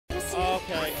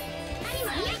Okay.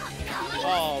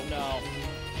 Oh no.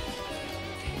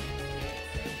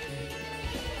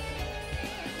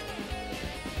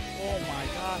 Oh my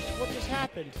gosh, what just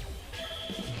happened?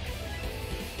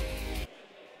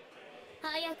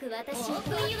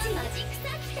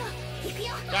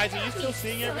 Guys, are you still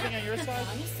seeing everything on your side?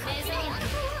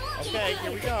 Okay,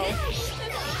 here we go.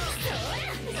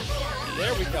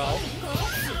 There we go.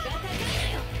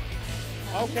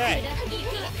 Okay.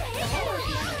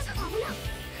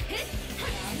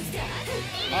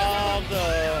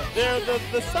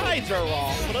 The sides are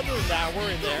wrong, but other than that, we're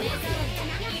in there.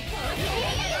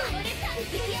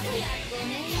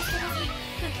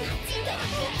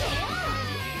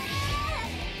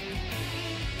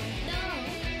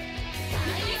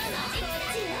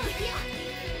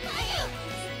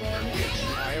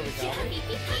 Alright, here we go.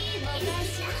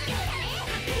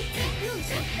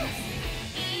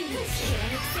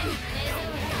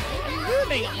 I'm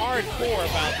learning hardcore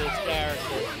about this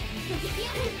character.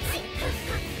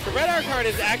 The red art card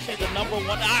is actually the #1.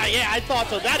 Ah, yeah, I thought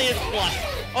so. That is plus.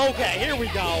 Okay, here we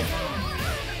go.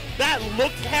 That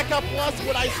looked hecka plus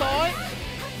when I saw it.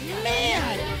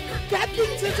 Man, that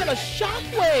thing sends out a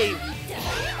shockwave.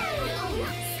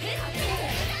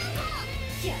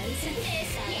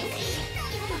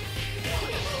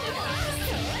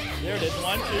 There it is.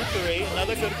 1, 2, 3.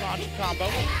 Another good combo.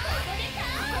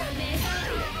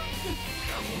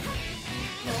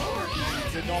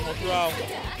 Good normal throw.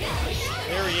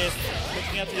 There he is.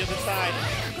 Looking out to the other side.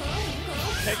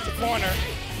 Takes the corner.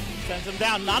 Sends him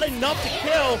down. Not enough to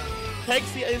kill.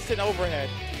 Takes the instant overhead.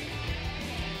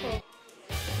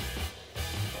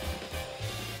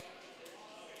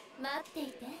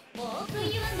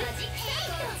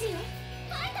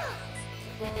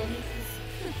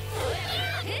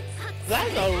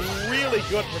 That's a really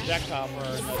good projectile for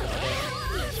another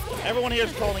thing. Everyone here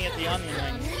is calling it the onion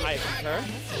ring. I concur.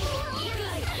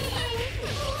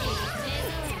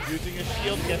 Using his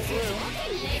shield to get through.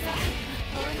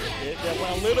 That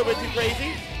went a little bit too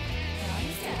crazy.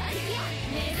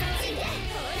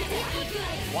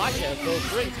 Watch it.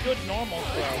 Those rings. Good normal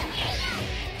throw.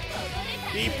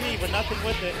 DP, but nothing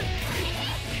with it.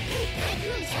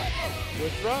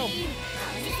 Good throw.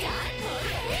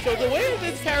 So the way that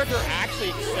this character actually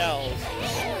excels,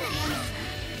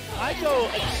 I go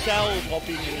excels while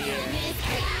being in the air.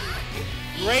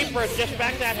 Great burst, gets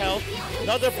back that health.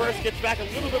 Another burst gets back a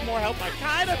little bit more health. I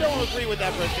kind of don't agree with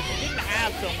that burst because he didn't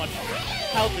have so much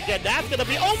health again. That's going to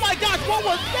be, oh my gosh, what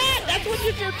was that? That's when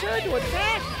it's your turn to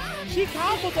attack. She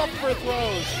combos up for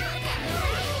throws.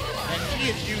 And she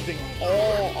is using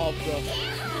all of the...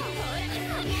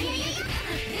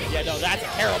 Yeah, no, that's a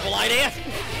terrible idea.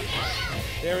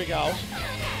 There we go.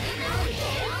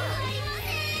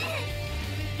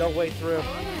 No way through.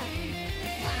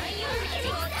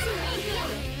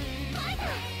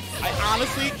 I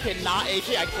honestly cannot,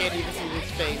 AJ, I can't even see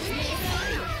his face.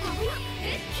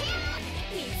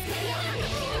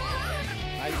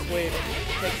 Nice wave.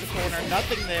 Takes the corner.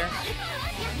 Nothing there.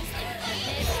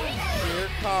 Here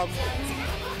comes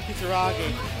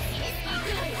Kisaragi.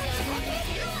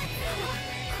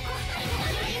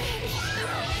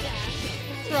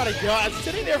 I'm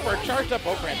sitting there for a charged up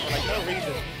overhand for like no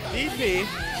reason. DP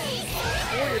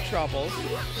for your troubles.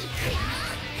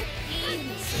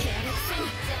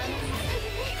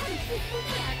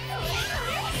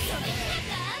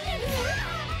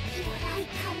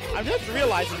 I'm just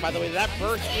realizing, by the way, that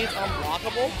burst is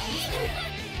unblockable.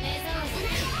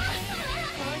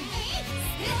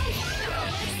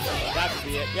 That could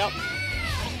be it. Yep.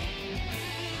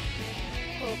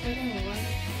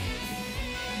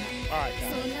 Alright,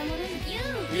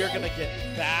 guys. We are going to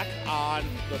get back on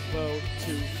the boat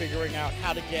to figuring out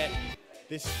how to get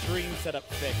this stream setup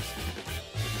fixed.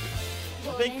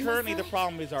 I think currently the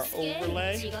problem is our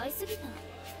overlay.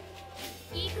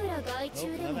 Nope, none of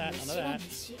that, none of that.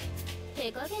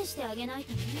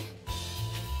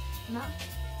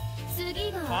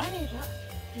 Huh?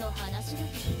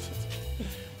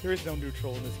 There is no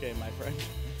neutral in this game, my friend.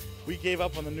 We gave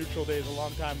up on the neutral days a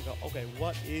long time ago. Okay,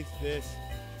 what is this?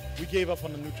 We gave up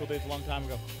on the neutral days a long time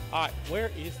ago. All right,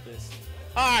 where is this?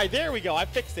 All right, there we go. I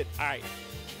fixed it. All right.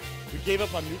 We gave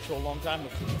up on neutral a long time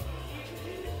ago.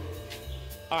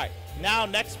 All right, now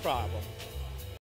next problem.